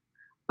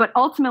 But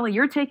ultimately,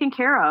 you're taken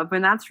care of,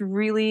 and that's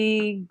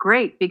really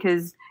great,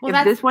 because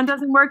if this one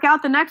doesn't work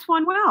out, the next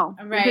one will.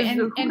 Right. And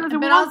who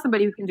doesn't want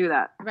somebody who can do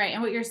that? Right.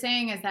 And what you're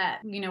saying is that,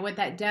 what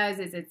that does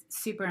is it's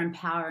super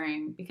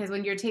empowering, because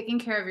when you're taking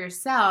care of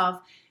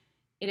yourself,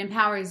 it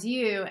empowers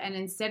you. And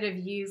instead of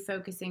you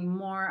focusing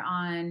more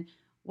on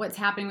what's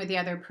happening with the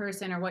other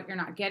person or what you're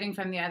not getting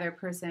from the other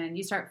person,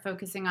 you start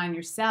focusing on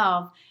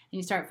yourself, and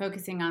you start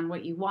focusing on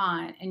what you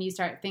want, and you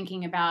start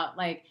thinking about,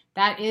 like,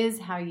 that is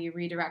how you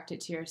redirect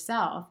it to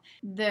yourself.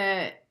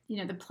 The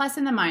plus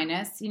and the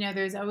minus,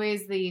 there's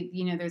always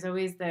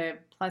the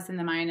plus and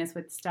the minus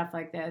with stuff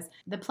like this.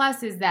 The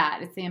plus is that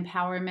it's the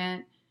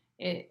empowerment.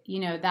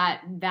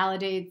 That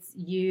validates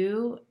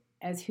you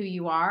as who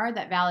you are,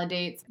 that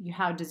validates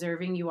how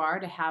deserving you are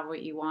to have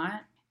what you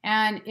want.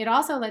 And it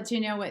also lets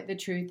you know what the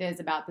truth is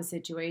about the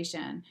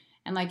situation.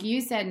 And like you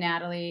said,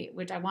 Natalie,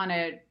 which I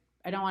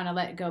don't want to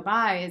let go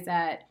by, is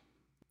that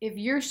if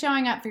you're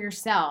showing up for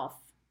yourself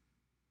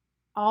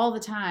all the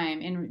time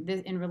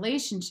in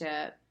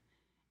relationship,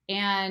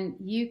 and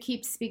you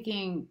keep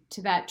speaking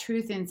to that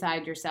truth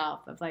inside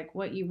yourself of like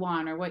what you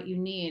want or what you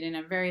need in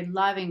a very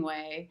loving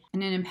way,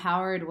 in an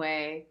empowered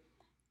way,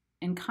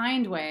 and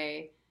kind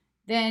way,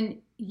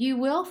 then you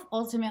will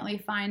ultimately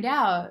find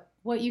out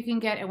what you can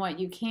get and what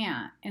you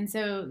can't. And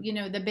so,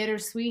 the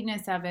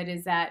bittersweetness of it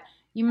is that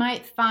you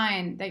might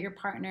find that your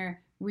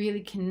partner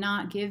really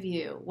cannot give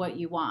you what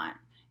you want.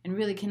 and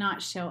really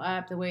cannot show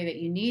up the way that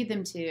you need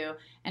them to.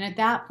 And at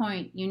that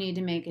point, you need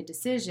to make a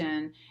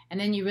decision. And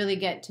then you really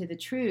get to the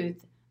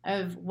truth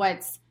of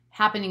what's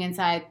happening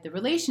inside the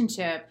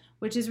relationship,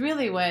 which is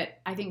really what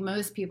I think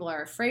most people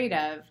are afraid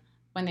of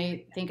when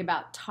they think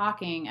about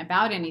talking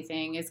about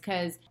anything, is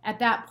because at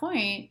that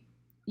point,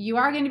 you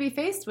are going to be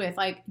faced with,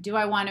 like, do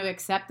I want to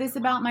accept this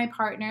about my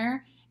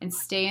partner and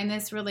stay in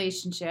this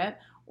relationship,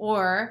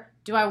 or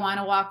do I want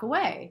to walk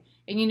away?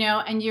 And,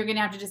 and you're going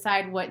to have to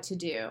decide what to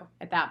do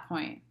at that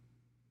point.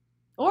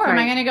 Or am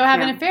I going to go have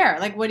an affair?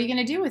 Like, what are you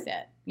going to do with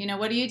it?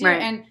 What do you do?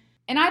 Right.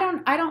 And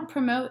I don't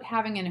promote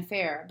having an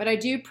affair, but I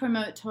do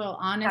promote total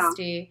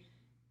honesty.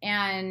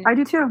 And I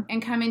do too.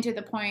 And coming to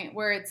the point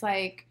where it's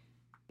like,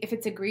 if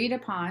it's agreed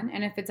upon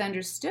and if it's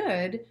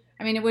understood,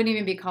 I mean, it wouldn't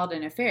even be called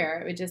an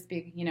affair. It would just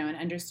be, an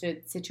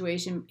understood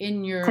situation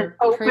in your... It's an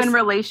open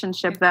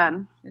relationship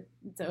then.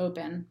 It's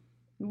open,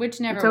 which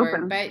never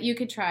worked, but you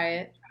could try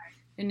it.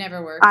 It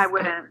never works. I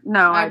wouldn't.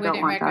 No, I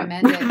wouldn't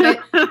recommend it.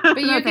 But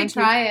you could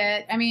try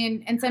it. I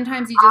mean, and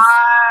sometimes you just...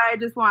 I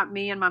just want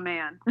me and my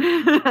man.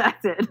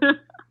 That's it.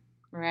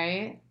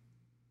 Right?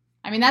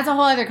 I mean, that's a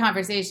whole other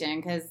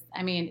conversation because,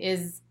 I mean,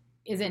 is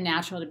it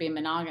natural to be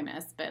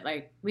monogamous? But,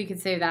 like, we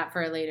could save that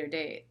for a later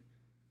date.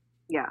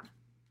 Yeah.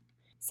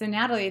 So,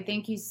 Natalie,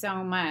 thank you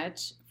so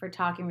much for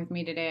talking with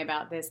me today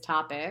about this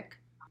topic.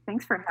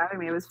 Thanks for having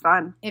me. It was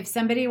fun. If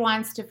somebody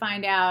wants to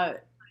find out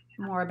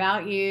more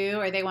about you,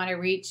 or they want to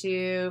reach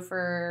you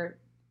for,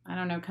 I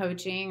don't know,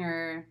 coaching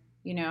or,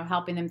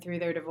 helping them through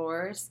their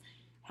divorce,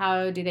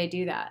 how do they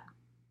do that?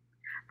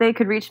 They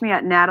could reach me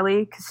at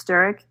Natalie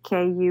Kusturic,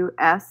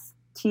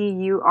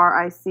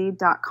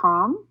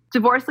 KUSTURIC.com.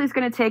 Divorcely is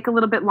going to take a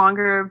little bit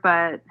longer,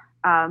 but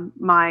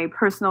my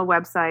personal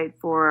website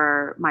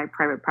for my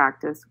private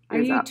practice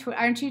is up.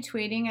 Aren't you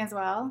tweeting as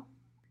well?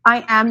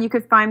 I am. You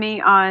could find me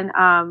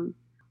on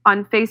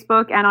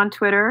Facebook and on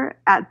Twitter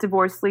at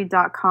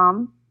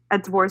divorcely.com.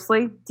 At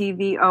Divorcely,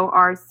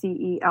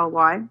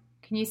 DVORCELY.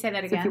 Can you say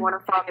that again? So if you want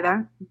to follow me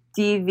there,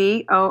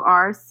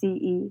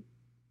 DVORCELY,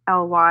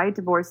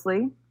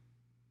 Divorcely.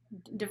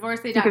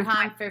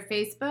 Divorcely.com for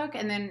Facebook,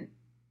 and then...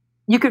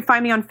 You could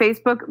find me on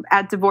Facebook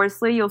at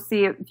Divorcely. You'll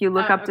see it. If you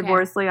look up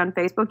Divorcely on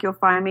Facebook, you'll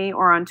find me,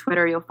 or on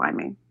Twitter, you'll find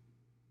me.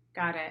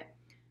 Got it.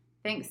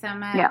 Thanks so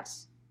much. Yeah.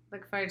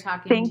 Look forward to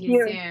talking to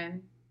you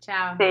soon.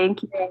 Ciao.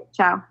 Thank you.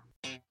 Ciao.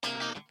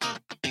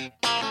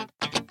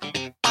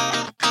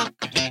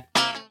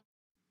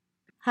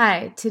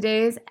 Hi,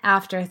 today's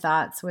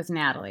Afterthoughts with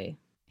Natalie.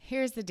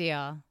 Here's the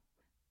deal.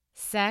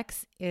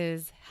 Sex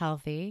is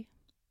healthy.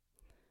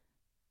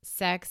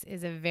 Sex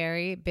is a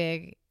very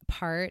big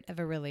part of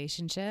a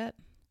relationship.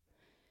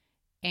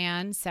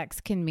 And sex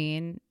can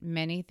mean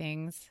many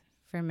things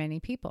for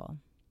many people.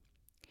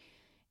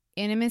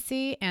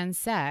 Intimacy and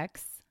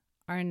sex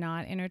are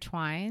not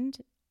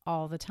intertwined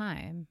all the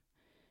time.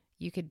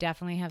 You could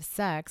definitely have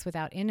sex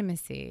without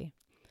intimacy,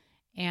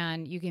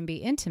 and you can be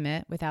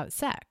intimate without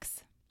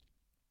sex.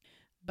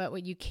 But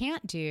what you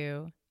can't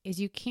do is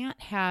you can't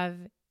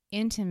have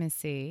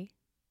intimacy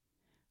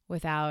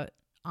without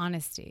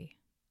honesty.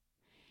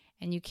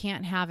 And you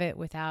can't have it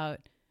without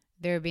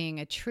there being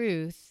a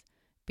truth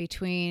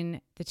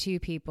between the two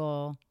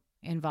people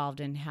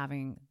involved in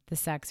having the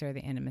sex or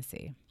the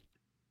intimacy.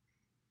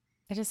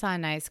 I just saw a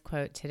nice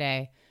quote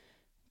today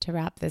to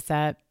wrap this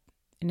up.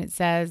 And it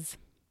says,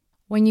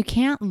 "When you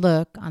can't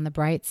look on the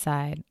bright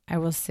side, I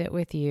will sit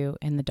with you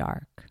in the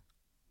dark."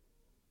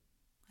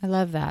 I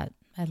love that.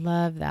 I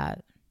love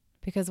that.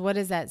 Because what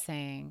is that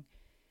saying?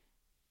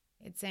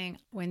 It's saying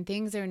when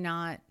things are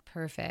not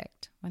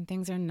perfect, when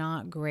things are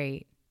not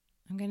great,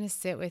 I'm going to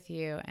sit with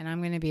you and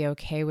I'm going to be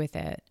okay with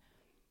it.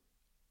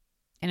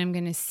 And I'm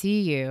going to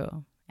see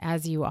you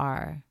as you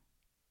are.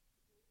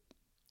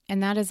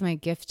 And that is my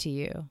gift to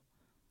you.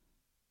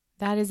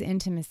 That is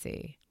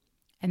intimacy.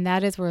 And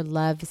that is where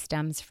love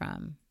stems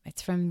from.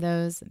 It's from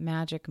those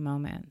magic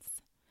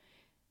moments.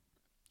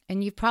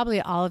 And you've probably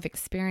all have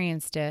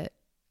experienced it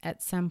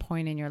at some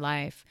point in your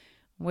life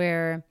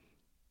where,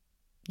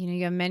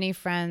 you have many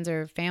friends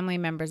or family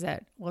members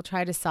that will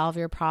try to solve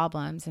your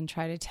problems and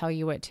try to tell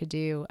you what to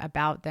do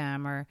about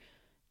them, or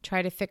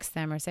try to fix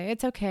them, or say,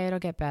 it's okay, it'll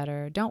get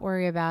better. Don't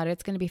worry about it.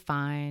 It's going to be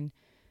fine.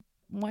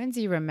 Ones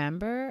you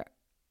remember,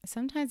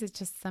 sometimes it's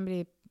just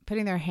somebody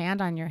putting their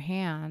hand on your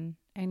hand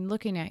and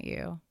looking at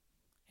you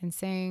and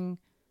saying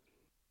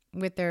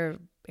with their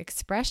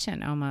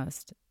expression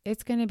almost,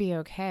 it's going to be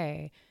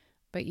okay.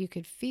 But you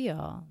could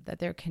feel that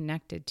they're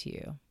connected to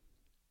you.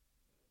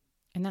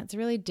 And that's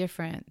really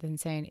different than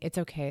saying, it's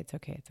okay, it's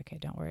okay, it's okay,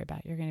 don't worry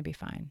about it, you're going to be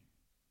fine.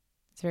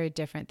 It's very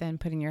different than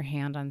putting your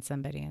hand on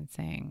somebody and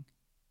saying,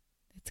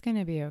 it's going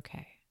to be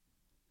okay.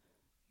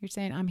 You're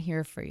saying, I'm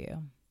here for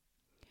you.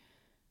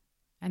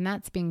 And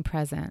that's being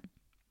present.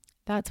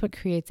 That's what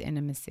creates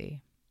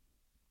intimacy.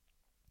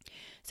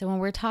 So when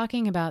we're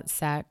talking about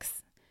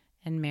sex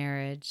and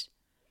marriage,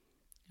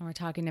 and we're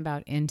talking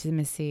about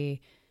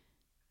intimacy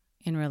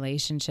in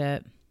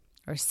relationship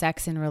or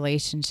sex in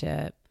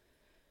relationship,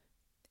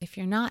 if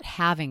you're not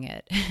having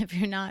it, if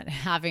you're not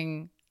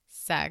having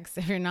sex,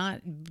 if you're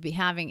not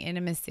having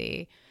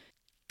intimacy,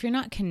 if you're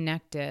not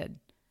connected,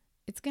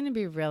 it's going to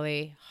be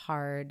really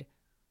hard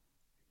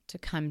to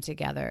come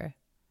together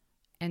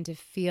and to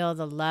feel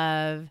the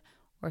love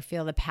or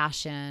feel the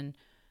passion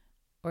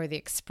or the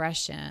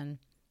expression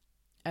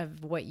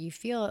of what you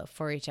feel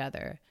for each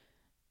other,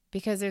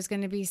 because there's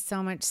going to be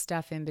so much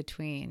stuff in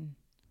between.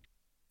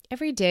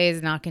 Every day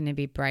is not going to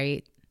be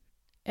bright.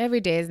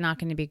 Every day is not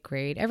going to be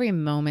great. Every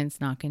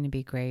moment's not going to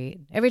be great.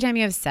 Every time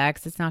you have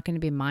sex, it's not going to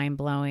be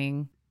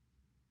mind-blowing.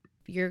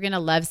 You're going to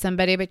love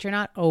somebody, but you're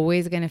not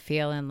always going to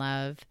feel in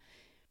love.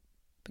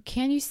 But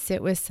can you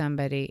sit with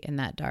somebody in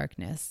that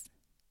darkness?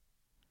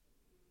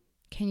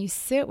 Can you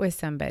sit with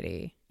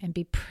somebody and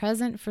be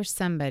present for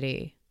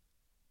somebody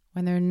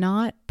when they're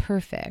not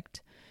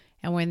perfect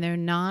and when they're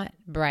not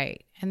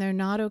bright and they're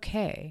not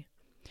okay?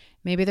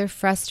 Maybe they're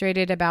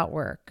frustrated about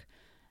work.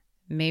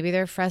 Maybe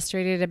they're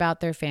frustrated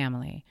about their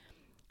family.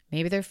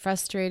 Maybe they're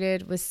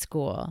frustrated with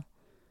school,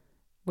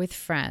 with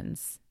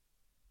friends,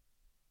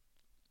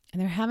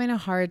 and they're having a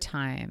hard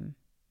time.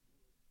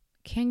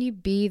 Can you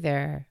be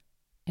there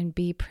and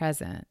be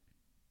present?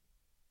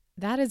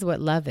 That is what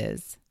love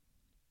is.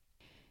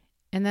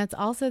 And that's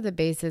also the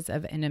basis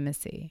of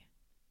intimacy,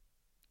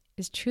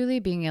 is truly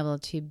being able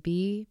to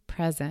be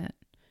present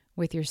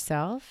with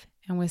yourself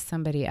and with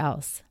somebody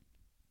else.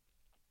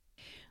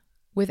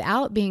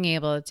 Without being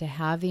able to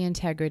have the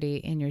integrity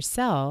in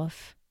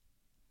yourself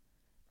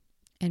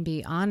and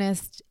be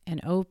honest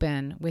and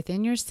open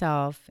within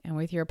yourself and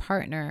with your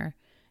partner,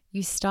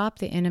 you stop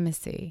the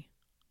intimacy.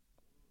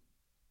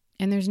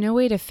 And there's no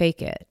way to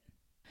fake it.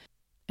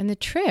 And the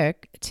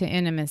trick to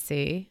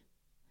intimacy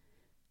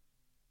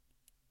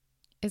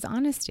is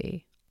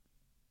honesty.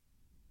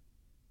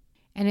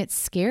 And it's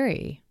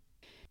scary.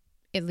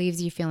 It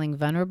leaves you feeling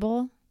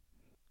vulnerable.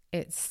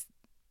 It's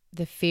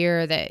the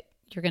fear that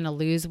you're going to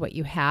lose what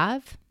you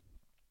have,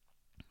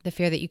 the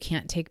fear that you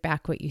can't take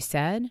back what you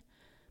said,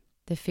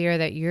 the fear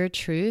that your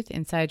truth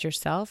inside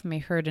yourself may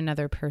hurt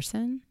another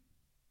person.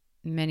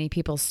 Many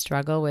people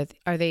struggle with,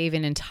 are they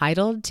even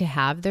entitled to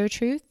have their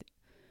truth?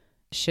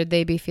 Should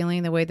they be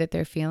feeling the way that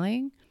they're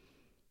feeling?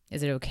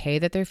 Is it okay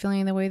that they're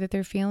feeling the way that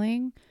they're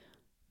feeling?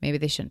 Maybe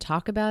they shouldn't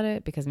talk about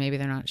it because maybe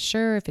they're not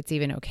sure if it's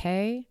even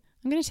okay.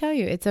 I'm going to tell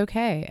you, it's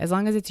okay as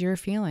long as it's your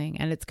feeling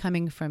and it's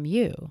coming from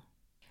you.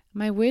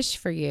 My wish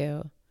for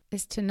you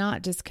is to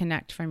not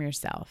disconnect from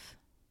yourself.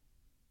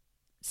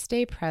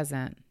 Stay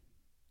present.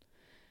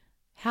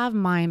 Have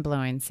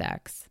mind-blowing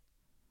sex.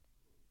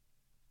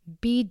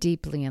 Be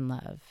deeply in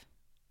love.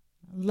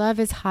 Love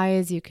as high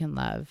as you can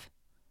love.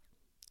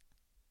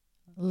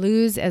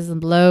 Lose as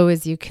low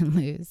as you can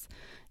lose.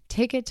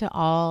 Take it to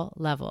all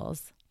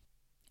levels.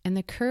 And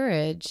the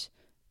courage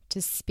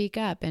to speak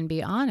up and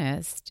be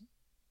honest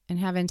and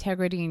have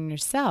integrity in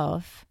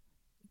yourself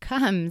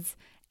comes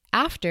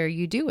after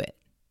you do it.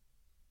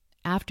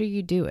 After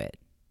you do it.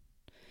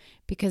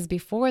 Because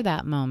before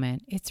that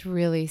moment, it's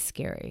really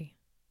scary.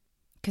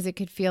 Because it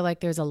could feel like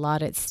there's a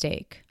lot at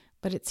stake.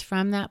 But it's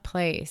from that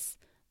place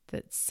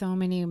that so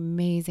many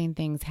amazing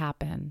things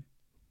happen.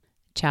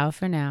 Ciao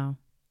for now.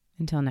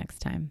 Until next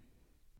time.